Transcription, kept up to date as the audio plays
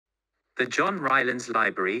The John Rylands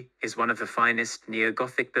Library is one of the finest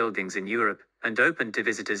neo-Gothic buildings in Europe and opened to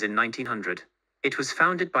visitors in 1900. It was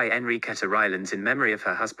founded by Enriqueta Rylands in memory of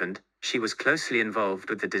her husband. She was closely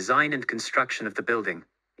involved with the design and construction of the building.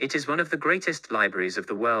 It is one of the greatest libraries of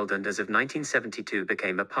the world and as of 1972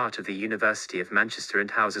 became a part of the University of Manchester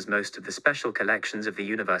and houses most of the special collections of the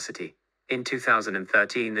university. In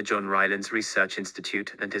 2013, the John Rylands Research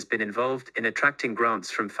Institute and has been involved in attracting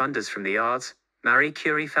grants from funders from the Arts, Marie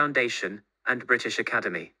Curie Foundation, and British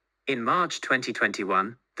Academy. In March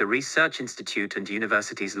 2021, the Research Institute and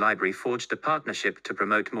University's library forged a partnership to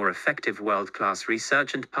promote more effective world-class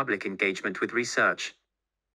research and public engagement with research.